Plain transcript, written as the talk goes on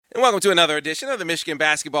And welcome to another edition of the Michigan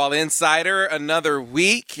Basketball Insider. Another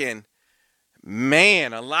week, and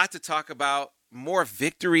man, a lot to talk about. More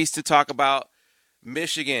victories to talk about.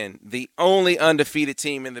 Michigan, the only undefeated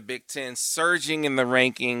team in the Big Ten, surging in the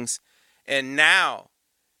rankings. And now,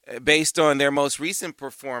 based on their most recent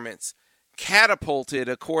performance, catapulted,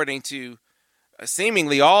 according to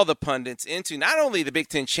seemingly all the pundits, into not only the Big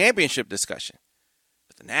Ten championship discussion,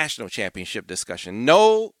 but the national championship discussion.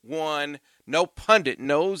 No one, no pundit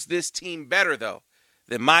knows this team better, though,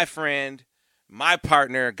 than my friend, my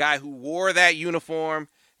partner, a guy who wore that uniform,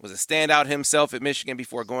 was a standout himself at Michigan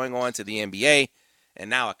before going on to the NBA, and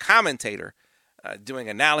now a commentator doing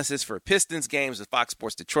analysis for Pistons games with Fox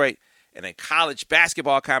Sports Detroit, and a college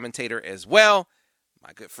basketball commentator as well,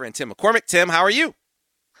 my good friend Tim McCormick. Tim, how are you?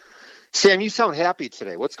 Sam, you sound happy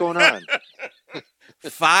today. What's going on?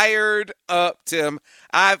 Fired up, Tim.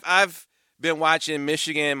 I've been watching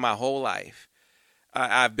Michigan my whole life.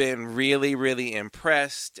 I've been really, really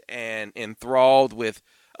impressed and enthralled with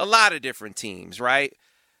a lot of different teams, right?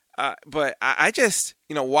 But I just,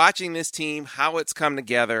 watching this team, how it's come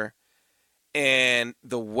together, and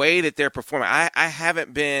the way that they're performing, I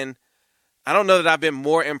don't know that I've been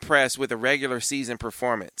more impressed with a regular season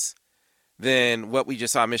performance than what we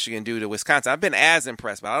just saw Michigan do to Wisconsin. I've been as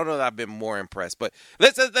impressed, but I don't know that I've been more impressed. But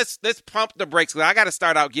let's pump the brakes. I got to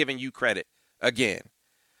start out giving you credit again,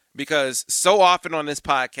 because so often on this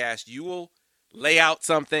podcast, you will lay out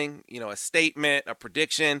something, a statement, a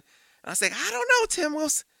prediction. And I say, I don't know, Tim. We'll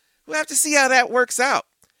have to see how that works out.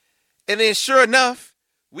 And then sure enough,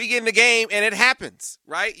 we get in the game and it happens,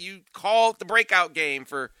 right? You called the breakout game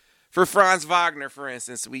for Franz Wagner, for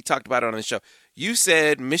instance. We talked about it on the show. You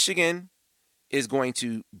said Michigan is going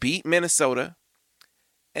to beat Minnesota,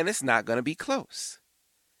 and it's not going to be close.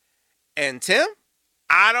 And Tim,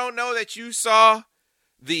 I don't know that you saw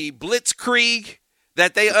the blitzkrieg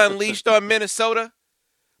that they unleashed on Minnesota,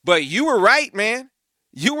 but you were right, man.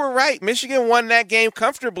 You were right. Michigan won that game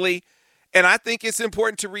comfortably, and I think it's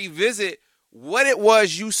important to revisit what it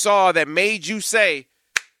was you saw that made you say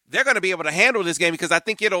they're going to be able to handle this game, because I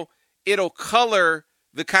think it'll color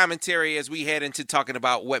the commentary as we head into talking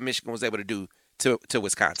about what Michigan was able to do to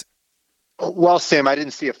Wisconsin. Well, Sam, I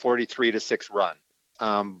didn't see a 43-6 run,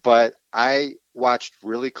 but I watched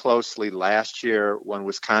really closely last year when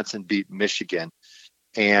Wisconsin beat Michigan,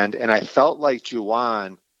 and I felt like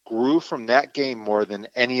Juwan grew from that game more than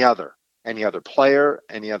any other player,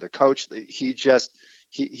 any other coach.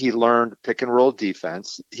 He learned pick and roll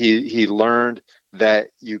defense. He learned that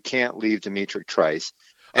you can't leave Dimitri Trice.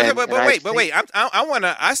 Okay, but wait.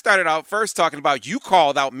 I started out first talking about, you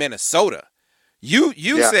called out Minnesota. You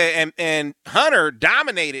said, and Hunter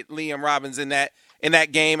dominated Liam Robbins in that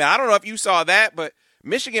game. And I don't know if you saw that, but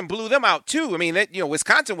Michigan blew them out too. I mean,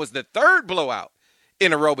 Wisconsin was the third blowout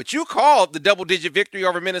in a row, but you called the double-digit victory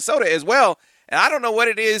over Minnesota as well. And I don't know what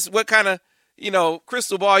it is, what kind of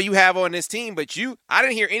crystal ball you have on this team, but I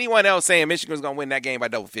didn't hear anyone else saying Michigan was going to win that game by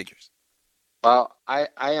double figures. Well, I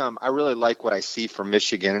really like what I see from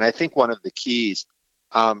Michigan, and I think one of the keys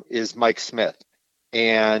is Mike Smith,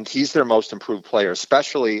 and he's their most improved player,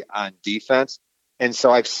 especially on defense. And so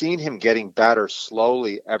I've seen him getting better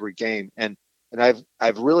slowly every game, and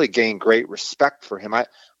I've really gained great respect for him.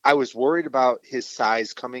 I was worried about his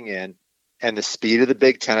size coming in and the speed of the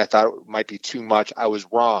Big Ten. I thought it might be too much. I was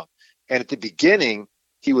wrong. And at the beginning,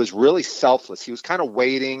 he was really selfless. He was kind of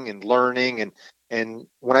waiting and learning. And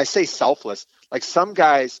when I say selfless, like some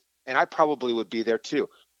guys, and I probably would be there too,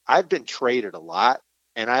 I've been traded a lot.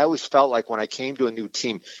 And I always felt like when I came to a new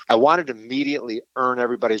team, I wanted to immediately earn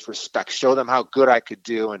everybody's respect, show them how good I could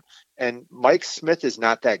do. And Mike Smith is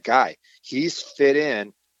not that guy. He's fit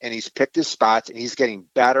in, and he's picked his spots, and he's getting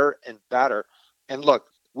better and better. And look,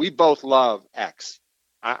 we both love X.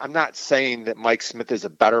 I'm not saying that Mike Smith is a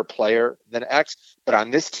better player than X, but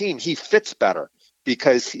on this team, he fits better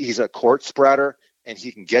because he's a court spreader and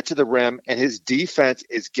he can get to the rim, and his defense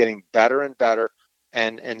is getting better and better.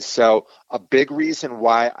 And so a big reason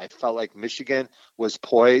why I felt like Michigan was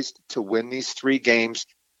poised to win these 3 games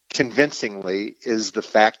convincingly is the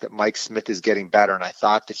fact that Mike Smith is getting better. And I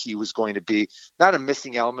thought that he was going to be not a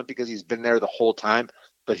missing element because he's been there the whole time,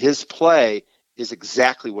 but his play is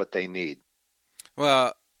exactly what they need.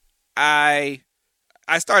 Well, I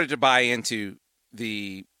started to buy into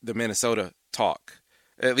the Minnesota talk,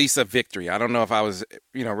 at least a victory. I don't know if I was,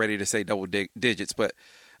 ready to say double digits, but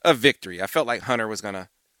a victory. I felt like Hunter was going to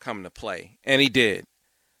come into play, and he did.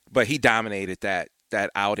 But he dominated that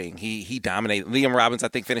outing. He dominated. Liam Robbins, I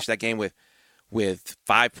think, finished that game with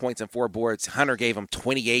 5 points and 4 boards. Hunter gave him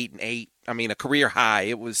 28 and 8. I mean, a career high.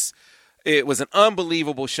 It was an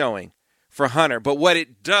unbelievable showing for Hunter. But what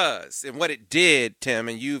it does and what it did, Tim,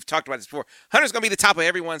 and you've talked about this before, Hunter's going to be the top of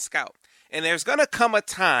everyone's scout. And there's going to come a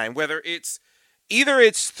time, whether it's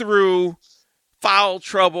through foul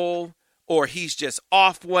trouble or he's just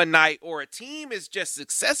off one night or a team is just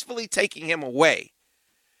successfully taking him away,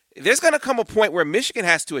 there's going to come a point where Michigan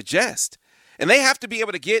has to adjust. And they have to be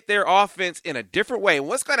able to get their offense in a different way. And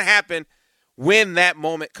what's going to happen when that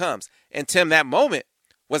moment comes? And, Tim, that moment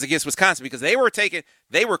was against Wisconsin because they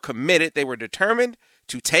were committed, they were determined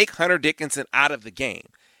to take Hunter Dickinson out of the game.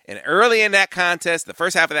 And early in that contest, the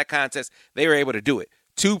first half of that contest, they were able to do it.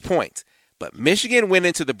 2 points. But Michigan went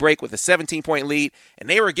into the break with a 17-point lead, and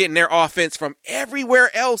they were getting their offense from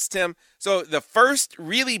everywhere else, Tim. So the first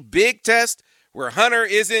really big test where Hunter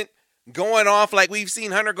isn't going off like we've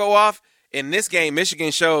seen Hunter go off, in this game, Michigan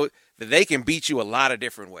showed that they can beat you a lot of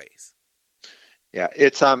different ways. Yeah,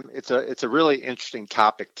 it's a really interesting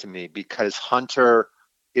topic to me because Hunter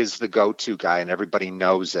is the go-to guy and everybody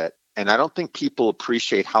knows it. And I don't think people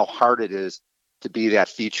appreciate how hard it is to be that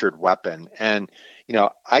featured weapon. And,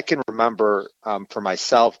 I can remember for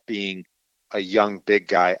myself being a young big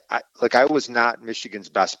guy, I was not Michigan's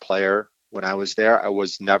best player when I was there. I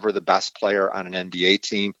was never the best player on an NBA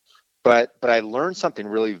team. But I learned something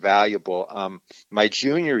really valuable. My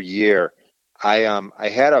junior year, I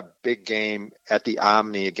had a big game at the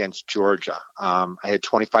Omni against Georgia. I had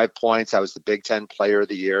 25 points. I was the Big Ten Player of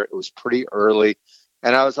the Year. It was pretty early,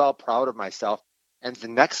 and I was all proud of myself. And the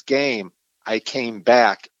next game, I came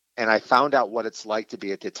back, and I found out what it's like to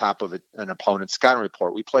be at the top of an opponent's scouting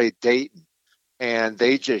report. We played Dayton, and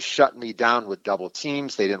they just shut me down with double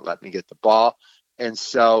teams. They didn't let me get the ball, and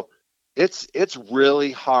so it's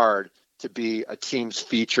really hard to be a team's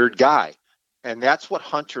featured guy. And that's what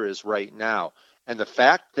Hunter is right now. And the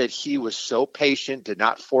fact that he was so patient, did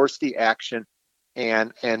not force the action,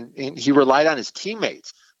 and he relied on his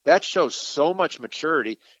teammates, that shows so much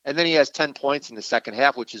maturity. And then he has 10 points in the second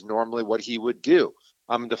half, which is normally what he would do.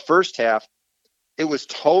 The first half, it was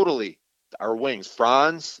totally our wings.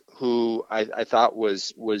 Franz, who I thought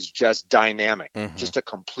was just dynamic, just a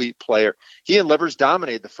complete player. He and Livers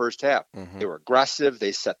dominated the first half. They were aggressive.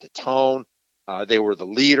 They set the tone. They were the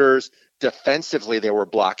leaders. Defensively, they were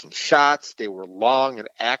blocking shots. They were long and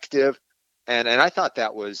active. And I thought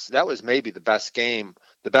that was maybe the best game,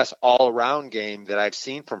 the best all-around game that I've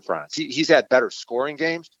seen from Franz. He's had better scoring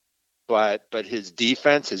games, but his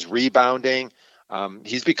defense, his rebounding,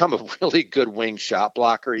 he's become a really good wing shot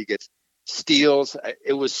blocker. He gets steals.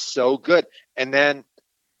 It was so good. And then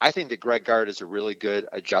I think that Greg Gard is a really good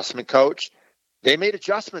adjustment coach. They made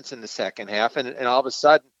adjustments in the second half, and all of a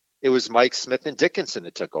sudden it was Mike Smith and Dickinson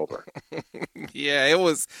that took over. Yeah, it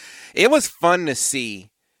was fun to see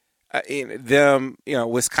them.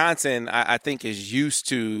 Wisconsin, I think, is used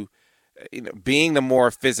to being the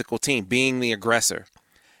more physical team, being the aggressor,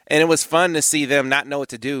 and it was fun to see them not know what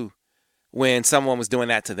to do when someone was doing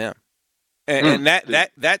that to them. And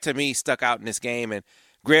that to me stuck out in this game. And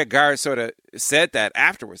Greg Gard sort of said that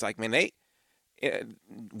afterwards. Like, man,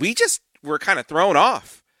 we just were kind of thrown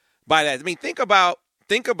off by that. I mean, think about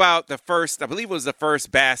the first, I believe it was the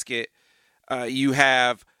first basket. You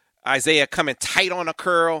have Isaiah coming tight on a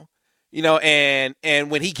curl, and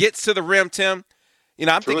when he gets to the rim, Tim,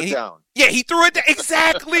 I'm thinking he threw it down.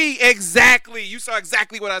 Exactly. You saw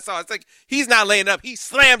exactly what I saw. It's like he's not laying up. He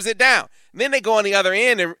slams it down. And then they go on the other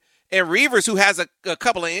end, and Reavers, who has a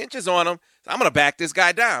couple of inches on him, I'm going to back this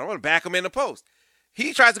guy down. I'm going to back him in the post.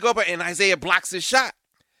 He tries to go up, and Isaiah blocks his shot.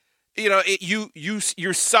 You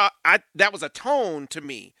saw that was a tone to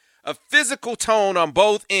me, a physical tone on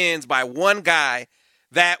both ends by one guy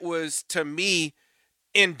that was, to me,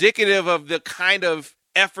 indicative of the kind of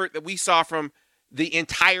effort that we saw from the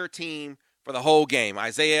entire team for the whole game.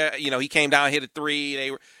 Isaiah, he came down, hit a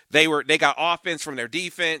three. They got offense from their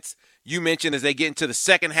defense. You mentioned as they get into the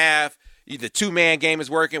second half, the two-man game is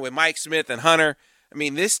working with Mike Smith and Hunter. I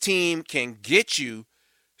mean, this team can get you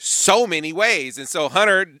so many ways. And so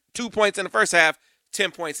Hunter, 2 points in the first half,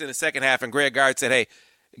 10 points in the second half. And Greg Gard said, hey,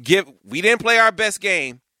 we didn't play our best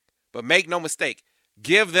game, but make no mistake,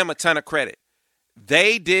 give them a ton of credit.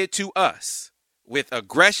 They did to us with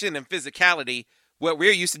aggression and physicality what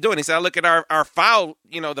we're used to doing. He said, I look at our foul,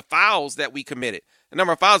 the fouls that we committed, the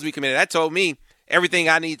number of fouls we committed. That told me everything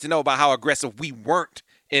I need to know about how aggressive we weren't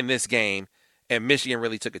in this game. And Michigan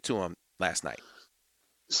really took it to them last night.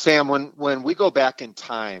 Sam, when we go back in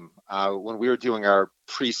time, when we were doing our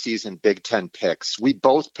preseason Big Ten picks, we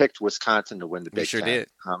both picked Wisconsin to win the Big Ten. We sure did.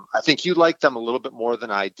 I think you liked them a little bit more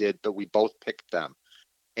than I did, but we both picked them.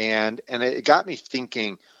 And it got me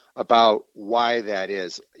thinking about why that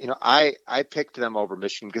is. I picked them over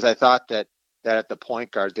Michigan because I thought that at the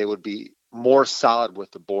point guard they would be more solid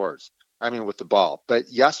with the boards. I mean, with the ball. But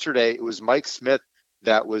yesterday it was Mike Smith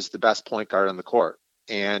that was the best point guard on the court,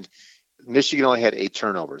 and Michigan only had 8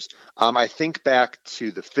 turnovers. I think back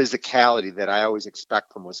to the physicality that I always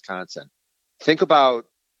expect from Wisconsin. Think about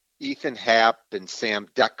Ethan Happ and Sam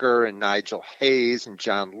Decker and Nigel Hayes and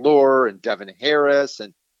John Lure and Devin Harris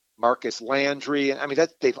and Marcus Landry. I mean,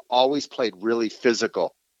 they've always played really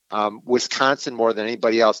physical. Wisconsin, more than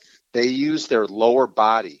anybody else, they use their lower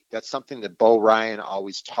body. That's something that Bo Ryan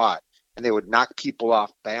always taught. And they would knock people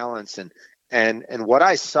off balance. And what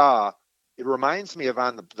I saw, it reminds me of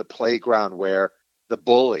on the playground where the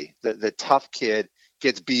bully, the tough kid,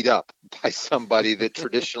 gets beat up by somebody that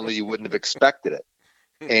traditionally you wouldn't have expected it.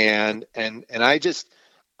 And I just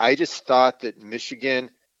thought that Michigan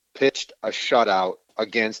pitched a shutout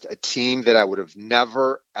against a team that I would have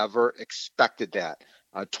never, ever expected that.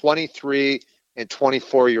 23 and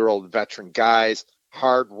 24-year-old veteran guys,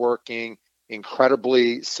 hardworking,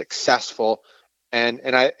 incredibly successful. And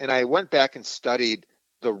I went back and studied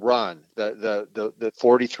the run, the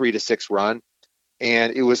 43-6 run,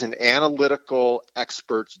 and it was an analytical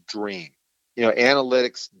expert's dream.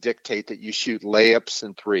 Analytics dictate that you shoot layups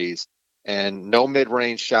and threes and no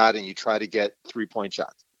mid-range shot, and you try to get 3-point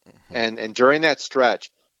shots. Mm-hmm. And during that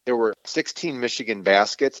stretch, there were 16 Michigan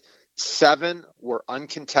baskets. 7 were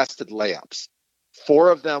uncontested layups.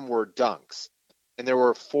 4 of them were dunks. And there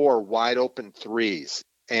were 4 wide open threes.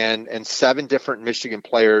 And 7 different Michigan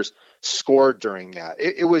players scored during that.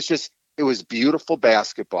 It was beautiful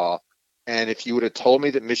basketball. And if you would have told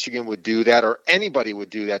me that Michigan would do that, or anybody would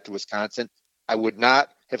do that to Wisconsin, I would not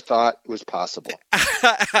have thought it was possible.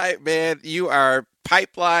 Man, you are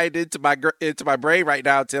pipelined into my brain right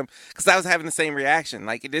now, Tim, because I was having the same reaction.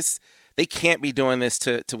 Like this, they can't be doing this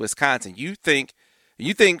to Wisconsin. You think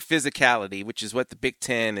physicality, which is what the Big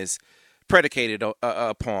Ten is predicated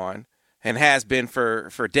upon and has been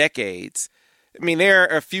for decades. I mean, there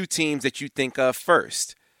are a few teams that you think of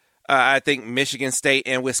first. I think Michigan State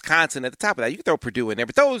and Wisconsin at the top of that. You can throw Purdue in there,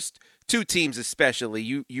 but those 2 teams especially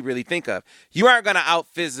you really think of. You aren't going to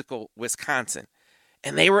out-physical Wisconsin.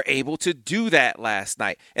 And they were able to do that last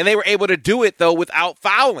night. And they were able to do it, though, without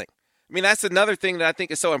fouling. I mean, that's another thing that I think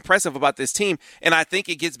is so impressive about this team. And I think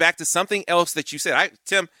it gets back to something else that you said.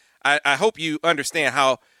 Tim, I hope you understand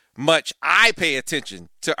how much I pay attention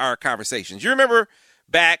to our conversations. You remember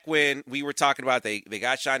back when we were talking about they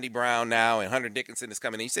got Shondy Brown now and Hunter Dickinson is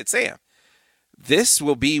coming in. You said, Sam, this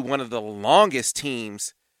will be one of the longest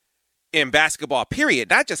teams in basketball, period,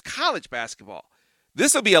 not just college basketball.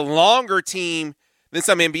 This will be a longer team than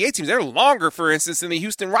some NBA teams. They're longer, for instance, than the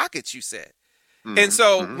Houston Rockets, you said. Mm-hmm. And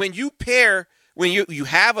so when you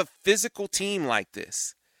have a physical team like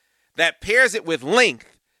this that pairs it with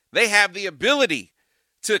length, they have the ability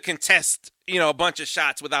to contest, a bunch of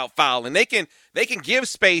shots without fouling. They can give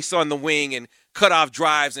space on the wing and cut off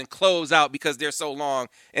drives and close out because they're so long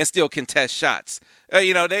and still contest shots.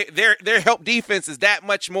 Their help defense is that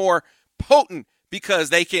much more potent because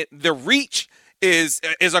the reach is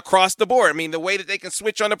across the board. I mean, the way that they can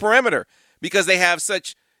switch on the perimeter because they have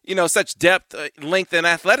such depth, length, and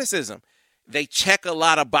athleticism. They check a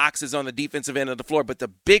lot of boxes on the defensive end of the floor. But the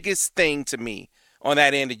biggest thing to me on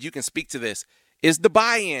that end, and you can speak to this, is the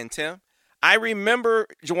buy-in, Tim. I remember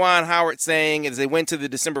Juwan Howard saying as they went to the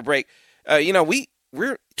December break,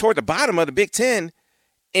 we're toward the bottom of the Big Ten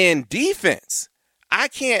in defense.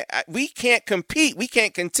 We can't compete. We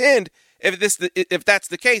can't contend if that's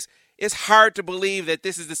the case. It's hard to believe that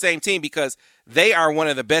this is the same team because they are one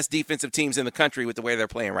of the best defensive teams in the country with the way they're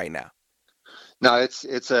playing right now. No,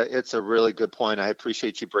 it's a really good point. I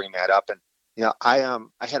appreciate you bringing that up. And I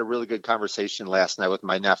had a really good conversation last night with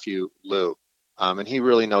my nephew Lou, and he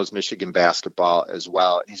really knows Michigan basketball as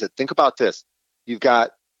well. And he said, think about this: you've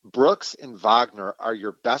got Brooks and Wagner are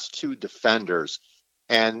your best 2 defenders,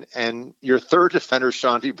 and your third defender,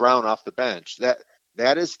 Shondy Brown, off the bench.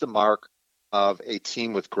 That is the mark of a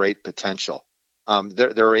team with great potential.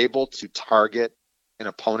 They're able to target an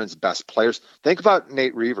opponent's best players. Think about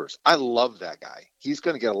Nate Reavers. I love that guy. He's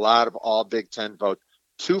going to get a lot of all Big Ten votes.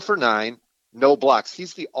 2 for 9, no blocks.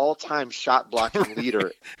 He's the all-time shot blocking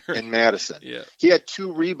leader in Madison. Yeah. He had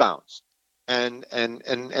 2 rebounds. And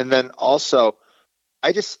then also,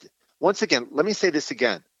 once again, let me say this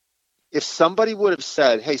again. If somebody would have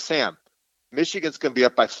said, hey, Sam, Michigan's going to be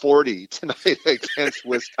up by 40 tonight against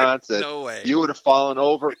Wisconsin, no way. You would have fallen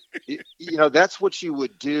over. That's what you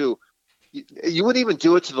would do. You wouldn't even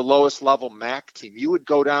do it to the lowest level MAC team. You would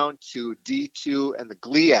go down to D2 and the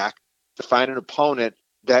GLIAC to find an opponent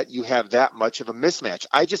that you have that much of a mismatch.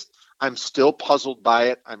 I'm still puzzled by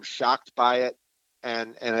it. I'm shocked by it.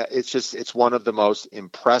 And it's one of the most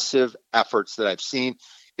impressive efforts that I've seen.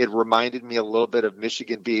 It reminded me a little bit of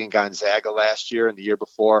Michigan beating Gonzaga last year and the year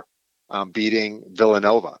before, beating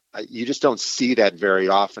Villanova. You just don't see that very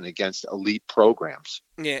often against elite programs.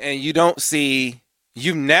 Yeah, and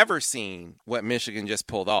you've never seen what Michigan just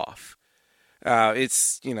pulled off.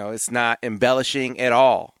 It's not embellishing at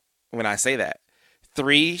all when I say that.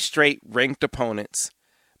 3 straight ranked opponents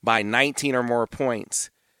by 19 or more points.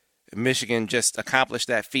 Michigan just accomplished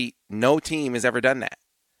that feat. No team has ever done that.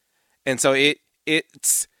 And so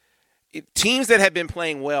it's teams that have been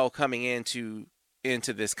playing well coming into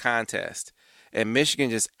this contest, and Michigan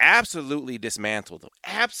just absolutely dismantled them.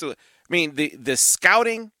 Absolutely. I mean, the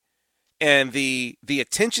scouting and the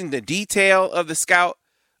attention to detail of the scout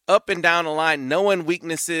up and down the line, knowing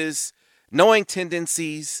weaknesses, knowing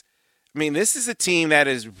tendencies. I mean, this is a team that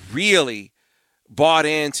is really bought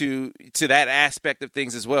into that aspect of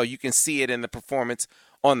things as well. You can see it in the performance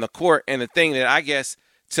on the court. And the thing that I guess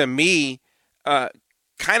to me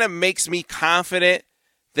kind of makes me confident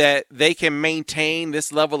that they can maintain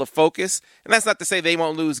this level of focus. And that's not to say they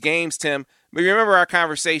won't lose games, Tim. But remember our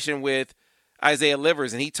conversation with Isaiah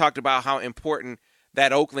Livers, and he talked about how important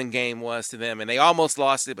that Oakland game was to them. And they almost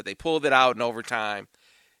lost it, but they pulled it out in overtime.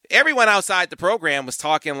 Everyone outside the program was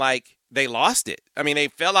talking like they lost it. I mean, they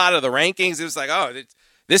fell out of the rankings. It was like, oh,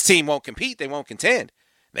 this team won't compete. They won't contend.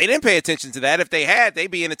 They didn't pay attention to that. If they had,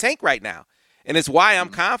 they'd be in the tank right now. And it's why I'm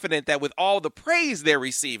confident that with all the praise they're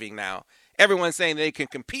receiving now, everyone's saying they can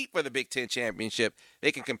compete for the Big Ten championship.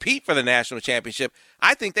 They can compete for the national championship.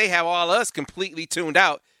 I think they have all us completely tuned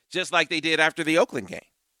out, just like they did after the Oakland game.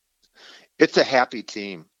 It's a happy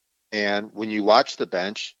team. And when you watch the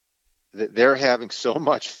bench, they're having so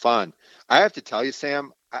much fun. I have to tell you,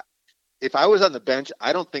 Sam, if I was on the bench,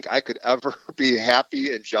 I don't think I could ever be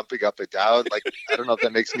happy and jumping up and down. Like, I don't know if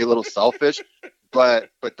that makes me a little selfish, but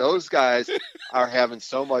those guys are having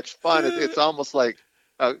so much fun. It's almost like,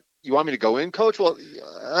 you want me to go in, coach? Well,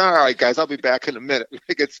 all right, guys, I'll be back in a minute.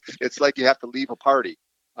 It's like you have to leave a party.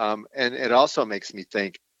 And it also makes me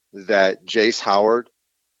think that Jace Howard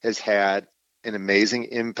has had an amazing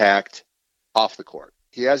impact off the court.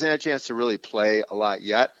 He hasn't had a chance to really play a lot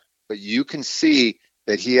yet, but you can see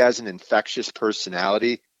that he has an infectious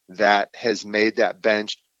personality that has made that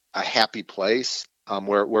bench a happy place,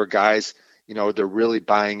 where guys, they're really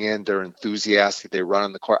buying in, they're enthusiastic, they run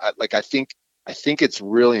on the court. I think it's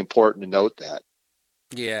really important to note that.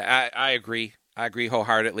 Yeah, I agree. I agree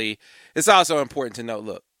wholeheartedly. It's also important to note,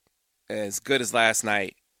 look, as good as last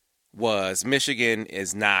night was, Michigan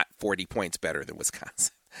is not 40 points better than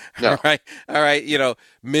Wisconsin. No. All right.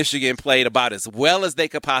 Michigan played about as well as they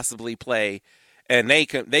could possibly play, and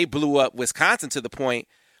they blew up Wisconsin to the point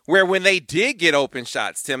where when they did get open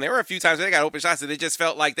shots, Tim, there were a few times where they got open shots and it just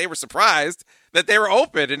felt like they were surprised that they were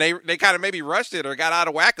open, and they kind of maybe rushed it or got out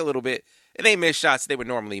of whack a little bit, and they missed shots they would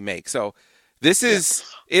normally make. So this is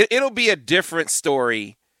it'll be a different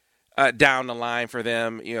story down the line for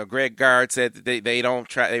them. Greg Gard said that they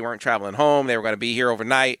weren't traveling home. They were going to be here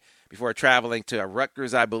overnight before traveling to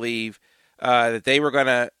Rutgers, I believe. That they were going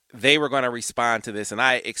to respond to this, and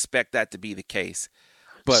I expect that to be the case.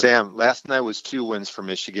 But Sam, last night was 2 wins for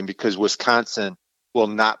Michigan because Wisconsin will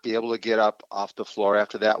not be able to get up off the floor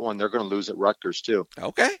after that one. They're going to lose at Rutgers too.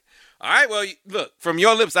 Okay. All right. Well, look, from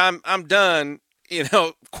your lips, I'm done,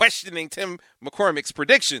 questioning Tim McCormick's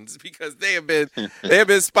predictions, because they have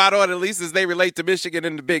been spot on, at least as they relate to Michigan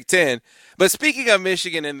in the Big Ten. But speaking of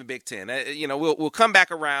Michigan in the Big Ten, we'll come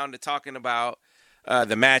back around to talking about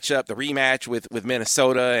the matchup, the rematch with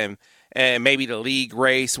Minnesota, and maybe the league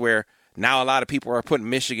race, where now a lot of people are putting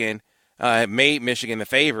Michigan, have made Michigan the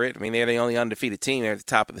favorite. I mean, they're the only undefeated team. They're at the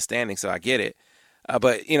top of the standing, so I get it.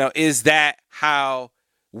 But is that how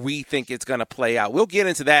we think it's going to play out? We'll get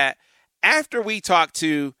into that after we talk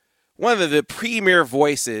to one of the premier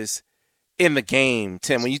voices in the game,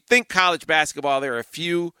 Tim. When you think college basketball, there are a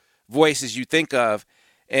few voices you think of,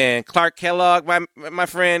 and Clark Kellogg, my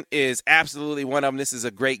friend, is absolutely one of them. This is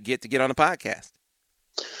a great get on the podcast.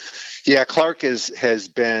 Yeah, Clark has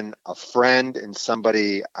been a friend and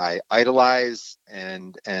somebody I idolize,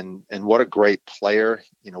 and what a great player.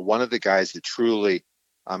 One of the guys that truly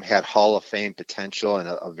had Hall of Fame potential and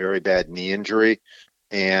a very bad knee injury.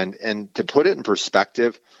 And to put it in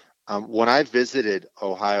perspective, when I visited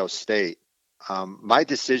Ohio State, my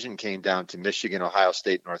decision came down to Michigan, Ohio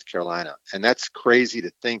State, North Carolina. And that's crazy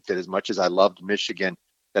to think that as much as I loved Michigan,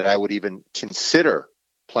 that I would even consider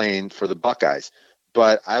playing for the Buckeyes.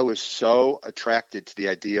 But I was so attracted to the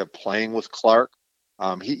idea of playing with Clark.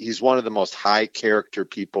 He's one of the most high character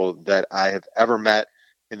people that I have ever met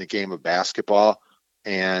in the game of basketball.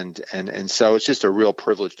 And so it's just a real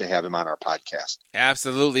privilege to have him on our podcast.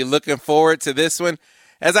 Absolutely. Looking forward to this one,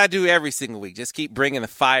 as I do every single week. Just keep bringing the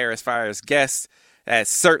fire as far as guests. That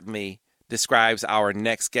certainly describes our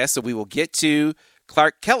next guest. So we will get to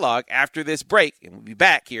Clark Kellogg after this break, and we'll be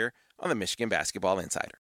back here on the Michigan Basketball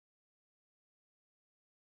Insider.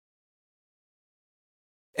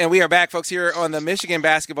 And we are back, folks, here on the Michigan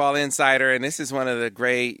Basketball Insider, and this is one of the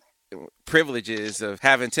great privileges of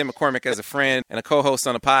having Tim McCormick as a friend and a co-host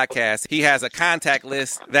on the podcast. He has a contact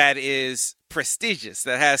list that is prestigious,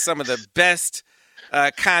 that has some of the best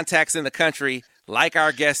contacts in the country, like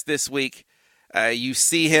our guest this week. You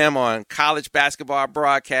see him on college basketball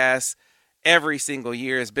broadcasts every single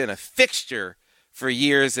year. Has been a fixture for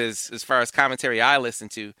years as far as commentary I listen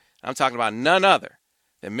to. I'm talking about none other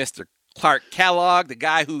than Mr. Clark Kellogg, the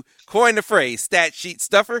guy who coined the phrase stat sheet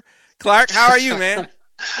stuffer. Clark, how are you, man?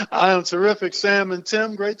 I am terrific, Sam and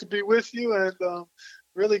Tim. Great to be with you, and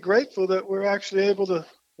really grateful that we're actually able to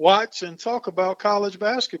watch and talk about college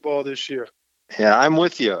basketball this year. Yeah, I'm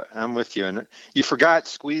with you. And you forgot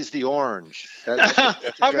Squeeze the Orange. That's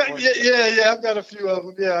I've got a few of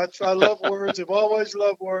them. Yeah, I love words. I've always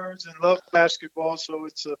loved words and loved basketball. So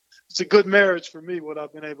it's a good marriage for me, what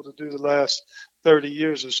I've been able to do the last 30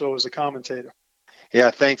 years or so as a commentator.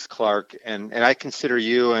 Yeah, thanks, Clark. And I consider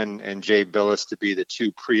you and Jay Billis to be the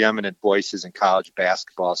two preeminent voices in college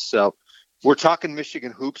basketball. So we're talking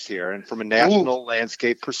Michigan hoops here. And from a national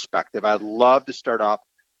landscape perspective, I'd love to start off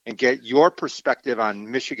and get your perspective on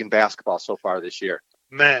Michigan basketball so far this year.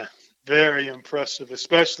 Man, very impressive,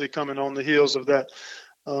 especially coming on the heels of that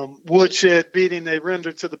woodshed beating they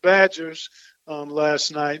rendered to the Badgers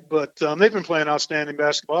last night. But they've been playing outstanding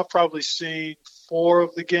basketball. I've probably seen 4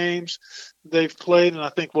 of the games they've played, and I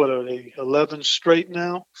think, what are they, 11 straight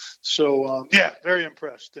now? So, very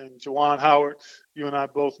impressed. And Juwan Howard, you and I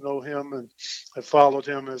both know him and have followed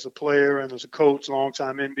him as a player and as a coach,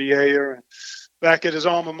 longtime NBAer, and back at his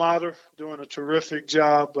alma mater, doing a terrific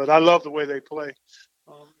job. But I love the way they play.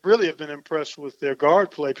 Really have been impressed with their guard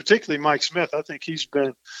play, particularly Mike Smith. I think he's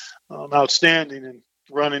been outstanding in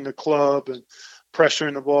running the club and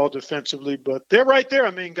pressuring the ball defensively. But they're right there.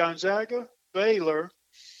 I mean, Gonzaga, Baylor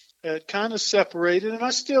had kind of separated, and I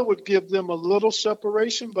still would give them a little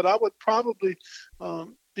separation, but I would probably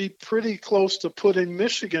be pretty close to putting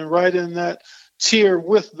Michigan right in that tier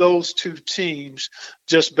with those two teams,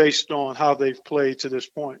 just based on how they've played to this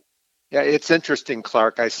point. Yeah, it's interesting,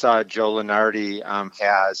 Clark. I saw Joe Lunardi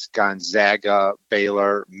has Gonzaga,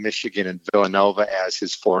 Baylor, Michigan, and Villanova as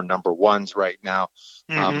his 4 number ones right now.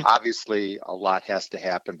 Obviously, a lot has to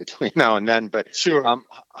happen between now and then, but sure.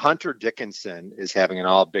 Hunter Dickinson is having an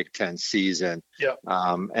all Big Ten season. Yeah.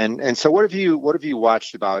 And so what have you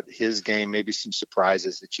watched about his game? Maybe some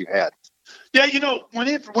surprises that you had. Yeah,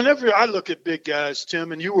 whenever I look at big guys,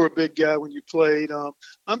 Tim, and you were a big guy when you played,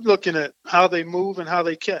 I'm looking at how they move and how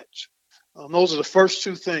they catch. Those are the first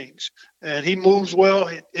 2 things. And he moves well.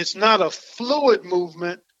 It's not a fluid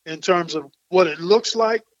movement in terms of what it looks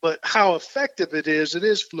like, but how effective it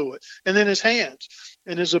is fluid. And then his hands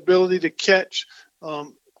and his ability to catch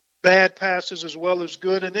bad passes as well as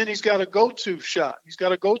good. And then he's got a go-to shot. He's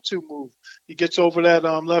got a go-to move. He gets over that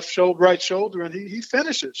right shoulder, and he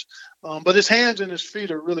finishes. But his hands and his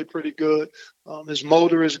feet are really pretty good. His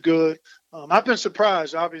motor is good. I've been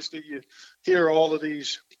surprised. Obviously, you hear all of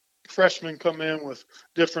these freshmen come in with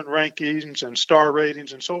different rankings and star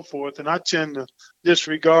ratings and so forth, and I tend to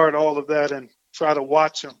disregard all of that and try to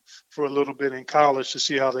watch them for a little bit in college to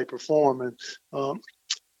see how they perform. And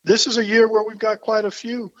this is a year where we've got quite a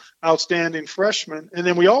few outstanding freshmen, and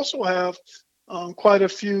then we also have quite a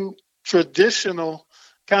few traditional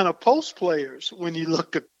kind of post players when you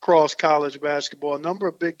look across college basketball. A number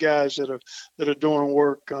of big guys that are doing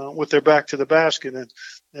work with their back to the basket,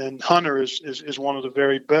 and Hunter is one of the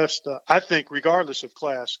very best, I think, regardless of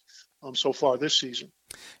class so far this season.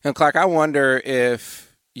 And Clark, I wonder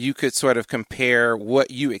if you could sort of compare what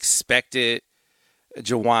you expected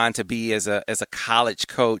Juwan to be as a college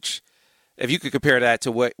coach, if you could compare that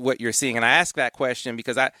to what you're seeing. And I ask that question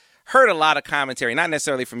because I heard a lot of commentary, not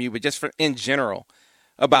necessarily from you, but just in general,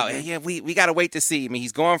 about, we got to wait to see. I mean,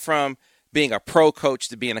 he's going from being a pro coach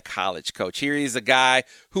to being a college coach. Here he's a guy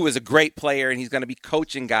who is a great player, and he's going to be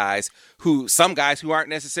coaching some guys who aren't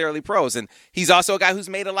necessarily pros. And he's also a guy who's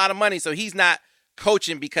made a lot of money, so he's not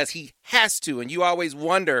coaching because he has to. And you always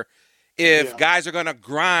wonder if guys are going to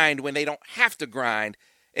grind when they don't have to grind.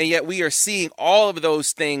 And yet we are seeing all of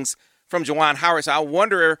those things from Juwan Howard. So I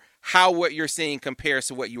wonder how what you're seeing compares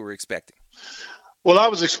to what you were expecting. Well, I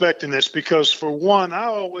was expecting this because, for one, I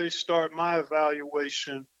always start my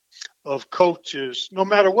evaluation of coaches, no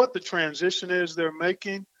matter what the transition is they're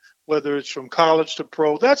making, whether it's from college to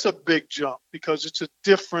pro, that's a big jump because it's a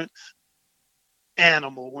different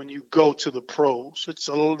animal when you go to the pros.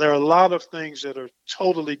 There are a lot of things that are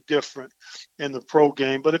totally different in the pro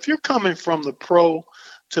game. But if you're coming from the pro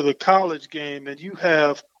to the college game and you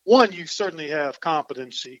have one, you certainly have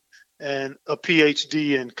competency and a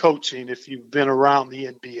PhD in coaching if you've been around the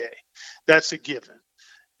NBA. That's a given.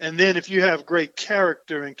 And then if you have great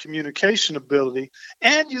character and communication ability,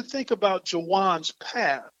 and you think about Jawan's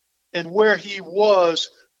path and where he was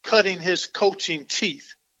cutting his coaching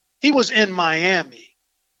teeth, he was in Miami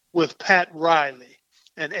with Pat Riley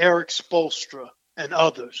and Eric Spoelstra and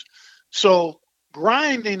others. So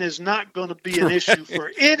grinding is not going to be an issue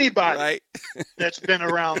for anybody that's been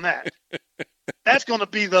around that. That's going to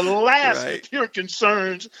be the last of your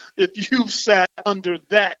concerns if you've sat under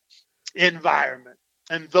that environment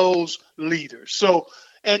and those leaders. So,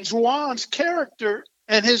 and Juwan's character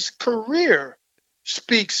and his career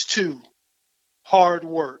speaks to hard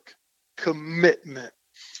work, commitment,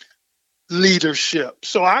 leadership.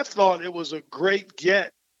 So I thought it was a great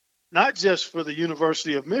get, not just for the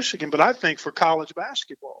University of Michigan, but I think for college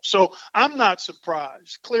basketball. So I'm not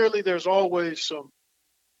surprised. Clearly, there's always some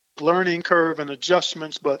learning curve and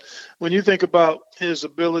adjustments, but when you think about his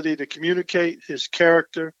ability to communicate, his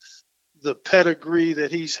character, the pedigree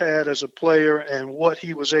that he's had as a player and what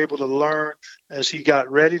he was able to learn as he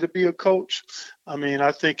got ready to be a coach, I mean,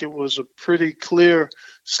 I think it was a pretty clear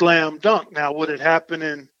slam dunk. Now, would it happen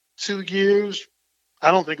in 2 years?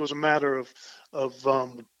 I don't think it was a matter of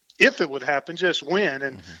if it would happen, just when.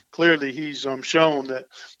 And clearly he's shown that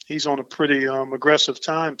he's on a pretty aggressive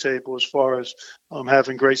timetable as far as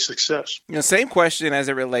having great success. Same question as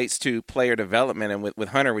it relates to player development and with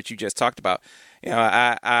Hunter, which you just talked about.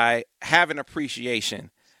 I have an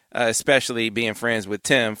appreciation, especially being friends with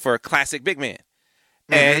Tim, for classic big men.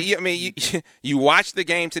 And you watch the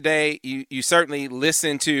game today. You certainly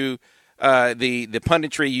listen to the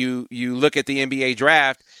punditry. You look at the NBA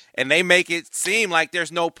draft, and they make it seem like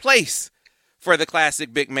there's no place for the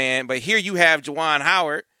classic big man. But here you have Juwan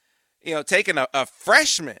Howard, taking a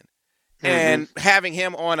freshman and having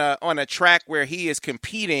him on a track where he is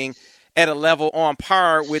competing at a level on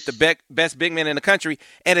par with the best big men in the country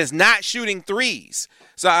and is not shooting threes.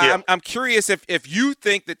 So I'm curious if you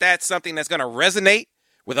think that that's something that's going to resonate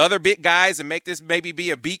with other big guys and make this maybe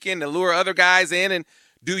be a beacon to lure other guys in. And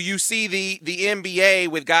do you see the NBA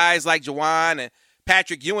with guys like Juwan and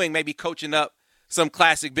Patrick Ewing maybe coaching up some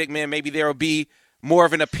classic big men? Maybe there will be more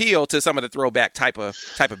of an appeal to some of the throwback type of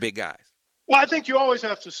big guys. Well, I think you always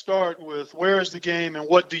have to start with where is the game and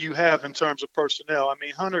what do you have in terms of personnel. I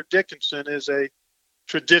mean, Hunter Dickinson is a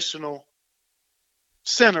traditional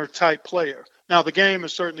center type player. Now, the game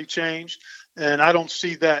has certainly changed, and I don't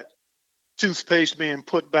see that toothpaste being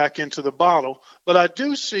put back into the bottle. But I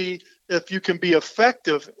do see if you can be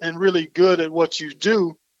effective and really good at what you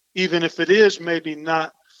do, even if it is maybe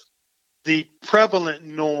not the prevalent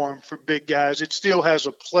norm for big guys, it still has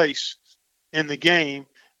a place in the game.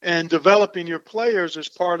 And developing your players is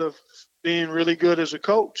part of being really good as a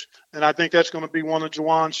coach. And I think that's going to be one of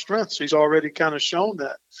Juwan's strengths. He's already kind of shown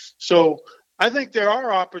that. So I think there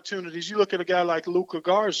are opportunities. You look at a guy like Luka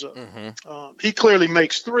Garza. He clearly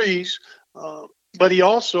makes threes, but he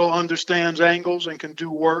also understands angles and can do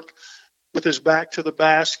work with his back to the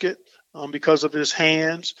basket because of his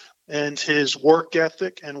hands and his work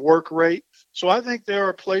ethic and work rate. So I think there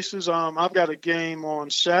are places. I've got a game on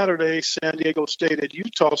Saturday, San Diego State at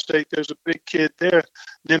Utah State. There's a big kid there,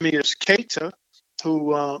 Neemias Queta,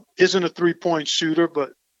 who isn't a three-point shooter,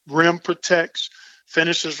 but rim protects,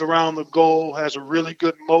 finishes around the goal, has a really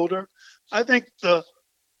good motor. I think the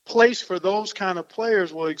place for those kind of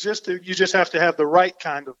players will exist. You just have to have the right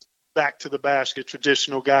kind of back to the basket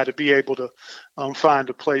traditional guy to be able to find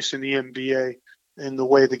a place in the NBA in the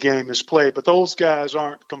way the game is played. But those guys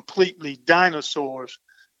aren't completely dinosaurs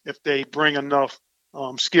if they bring enough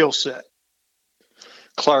skill set.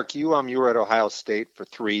 Clark, you were at Ohio State for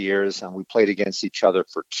 3 years, and we played against each other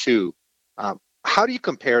for 2. How do you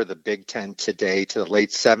compare the Big Ten today to the late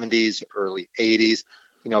 70s, early 80s?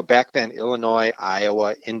 Back then, Illinois,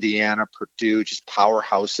 Iowa, Indiana, Purdue, just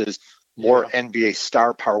powerhouses, more NBA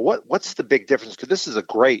star power. What's the big difference? Because this is a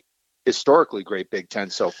historically great Big Ten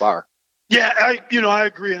so far. Yeah, I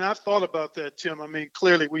agree, and I've thought about that, Tim. I mean,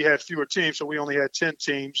 clearly we had fewer teams, so we only had 10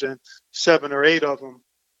 teams, and 7 or 8 of them,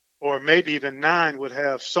 or maybe even 9, would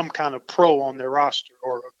have some kind of pro on their roster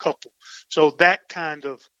or a couple. So that kind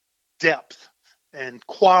of depth and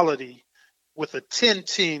quality with a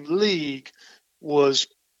 10-team league was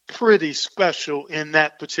pretty special in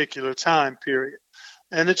that particular time period.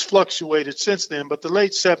 and it's fluctuated since then. But the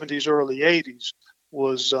late 70s, early 80s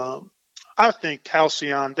was, I think,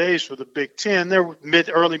 halcyon days for the Big Ten. Their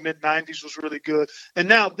early mid 90s was really good, and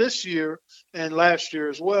now this year and last year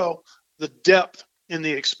as well, the depth in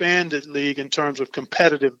the expanded league in terms of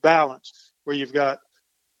competitive balance, where you've got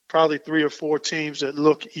probably 3 or 4 teams that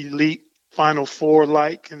look elite Final Four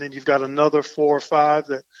like, and then you've got another 4 or 5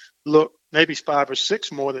 that look, maybe 5 or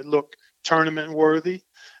 6 more that look tournament worthy,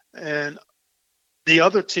 and the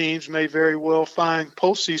other teams may very well find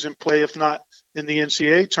postseason play, if not in the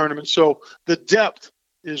NCAA tournament. So the depth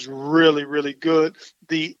is really, really good.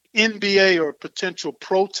 The NBA or potential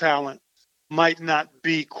pro talent might not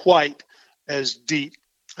be quite as deep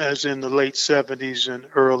as in the late 70s and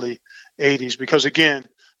early 80s, because again,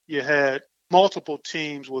 you had multiple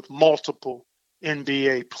teams with multiple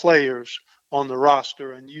NBA players on the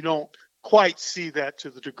roster, and you don't quite see that to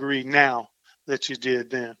the degree now that you did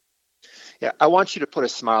then. Yeah, I want you to put a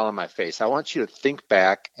smile on my face. I want you to think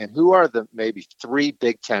back, and who are the maybe 3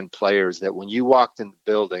 Big Ten players that when you walked in the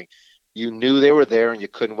building, you knew they were there and you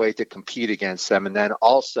couldn't wait to compete against them? And then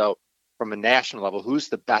also from a national level, who's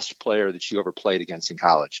the best player that you ever played against in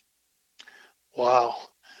college? Wow.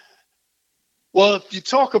 Well, if you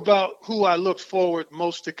talk about who I look forward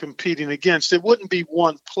most to competing against, it wouldn't be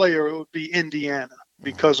one player. It would be Indiana,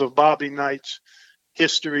 because of Bobby Knight's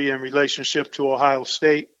history and relationship to Ohio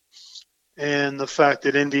State, and the fact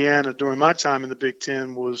that Indiana, during my time in the Big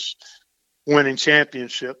Ten, was winning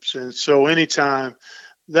championships. And so anytime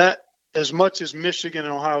that, as much as Michigan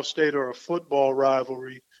and Ohio State are a football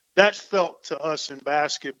rivalry, that felt to us in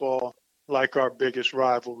basketball like our biggest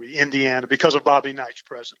rivalry, Indiana, because of Bobby Knight's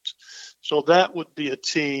presence. So that would be a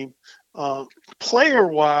team.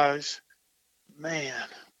 Player-wise, man,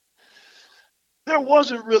 there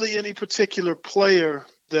wasn't really any particular player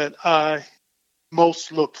that I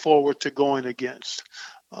most look forward to going against.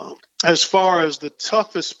 As far as the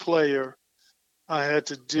toughest player I had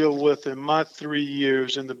to deal with in my 3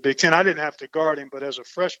 years in the Big Ten, I didn't have to guard him, but as a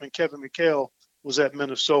freshman, Kevin McHale was at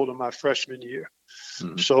Minnesota my freshman year.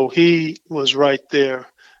 Mm-hmm. So he was right there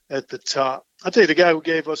at the top. I'll tell you, the guy who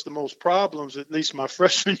gave us the most problems, at least my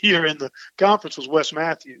freshman year in the conference, was Wes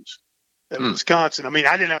Matthews at Wisconsin. I mean,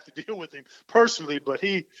 I didn't have to deal with him personally, but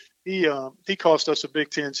he cost us a Big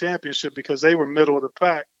Ten championship because they were middle of the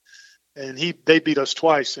pack, and they beat us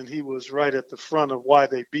twice, and he was right at the front of why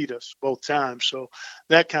they beat us both times. So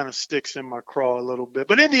that kind of sticks in my craw a little bit.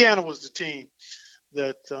 But Indiana was the team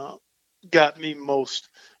that got me most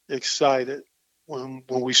excited when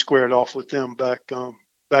we squared off with them back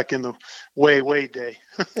in the way day.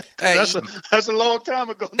 That's a long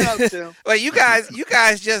time ago now, Tim. Well, you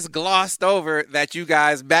guys just glossed over that you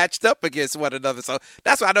guys matched up against one another. So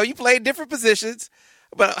that's why I know you played different positions.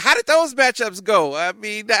 But how did those matchups go? I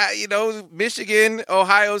mean, Michigan,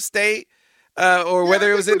 Ohio State, or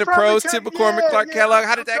whether it was in the pros, Tim McCormick, Clark Kellogg.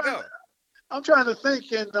 How did that go? I'm trying to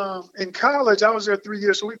think. In college, I was there 3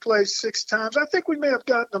 years, so we played 6 times. I think we may have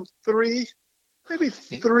gotten them 3. Maybe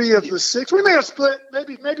 3 of the 6. We may have split,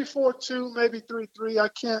 maybe 4-2, maybe 3-3. I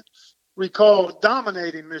can't recall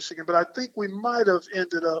dominating Michigan, but I think we might have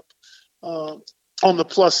ended up on the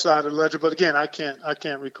plus side of the ledger. But again, I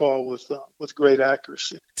can't recall with great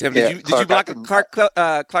accuracy. Tim, did you block a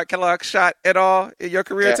Clark Kellogg shot at all in your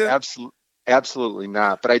career, Tim? Absolutely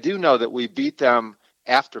not. But I do know that we beat them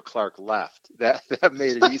after Clark left. That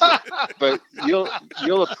made it easy. But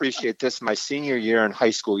you'll appreciate this. My senior year in high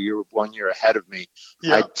school, you were 1 year ahead of me.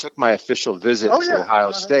 Yeah. I took my official visit to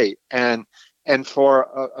Ohio State. And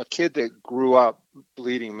for a kid that grew up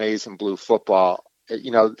bleeding maize and blue football,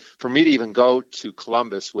 for me to even go to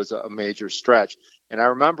Columbus was a major stretch. And I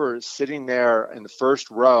remember sitting there in the first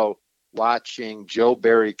row watching Joe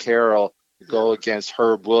Barry Carroll go against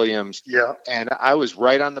Herb Williams. Yeah. And I was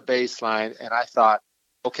right on the baseline, and I thought,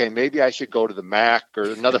 okay, maybe I should go to the MAC or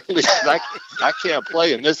another league. I can't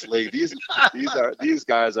play in this league. These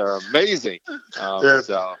guys are amazing.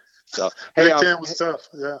 So hey, was tough.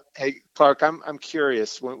 Yeah. Hey, Clark, I'm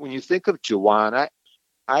curious. When you think of Juwan,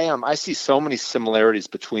 I see so many similarities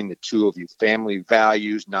between the two of you: family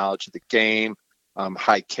values, knowledge of the game,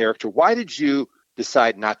 high character. Why did you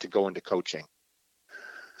decide not to go into coaching?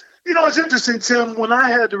 It's interesting, Tim. When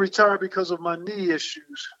I had to retire because of my knee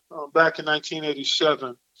issues back in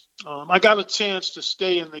 1987, I got a chance to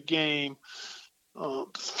stay in the game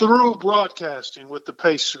through broadcasting with the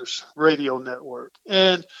Pacers radio network.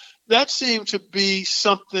 And that seemed to be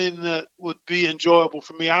something that would be enjoyable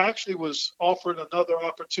for me. I actually was offered another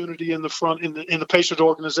opportunity in the Pacers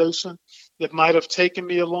organization that might have taken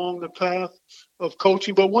me along the path of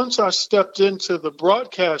coaching. But once I stepped into the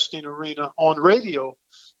broadcasting arena on radio,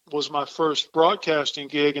 was my first broadcasting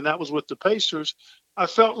gig, and that was with the Pacers, I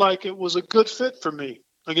felt like it was a good fit for me.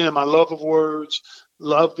 Again, my love of words,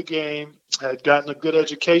 loved the game, had gotten a good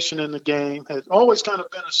education in the game, had always kind of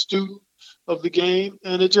been a student of the game,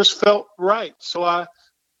 and it just felt right. So I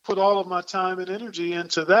put all of my time and energy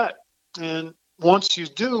into that. And once you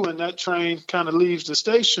do, and that train kind of leaves the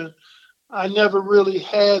station, I never really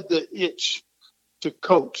had the itch to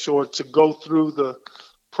coach or to go through the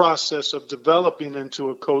process of developing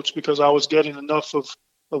into a coach because I was getting enough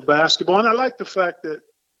of basketball. And I like the fact that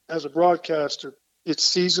as a broadcaster, it's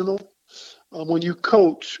seasonal. When you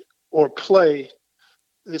coach or play,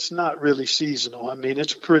 it's not really seasonal. I mean,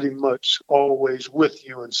 it's pretty much always with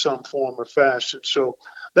you in some form or fashion. So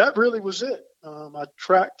that really was it. I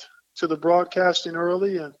tracked to the broadcasting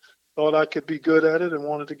early and thought I could be good at it and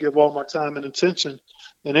wanted to give all my time and attention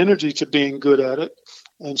and energy to being good at it.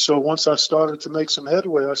 And so once I started to make some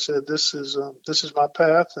headway, I said, this is my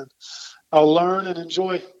path, and I'll learn and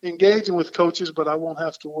enjoy engaging with coaches, but I won't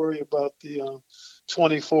have to worry about the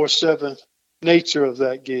 24/7 nature of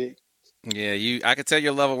that gig. Yeah, I could tell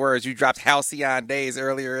your love of words. You dropped halcyon days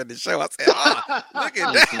earlier in the show. I said, oh, look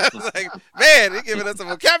at that. I was like, man, they're giving us a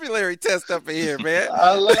vocabulary test up in here, man.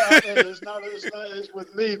 It's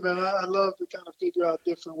with me, man. I love to kind of figure out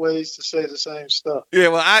different ways to say the same stuff. Yeah,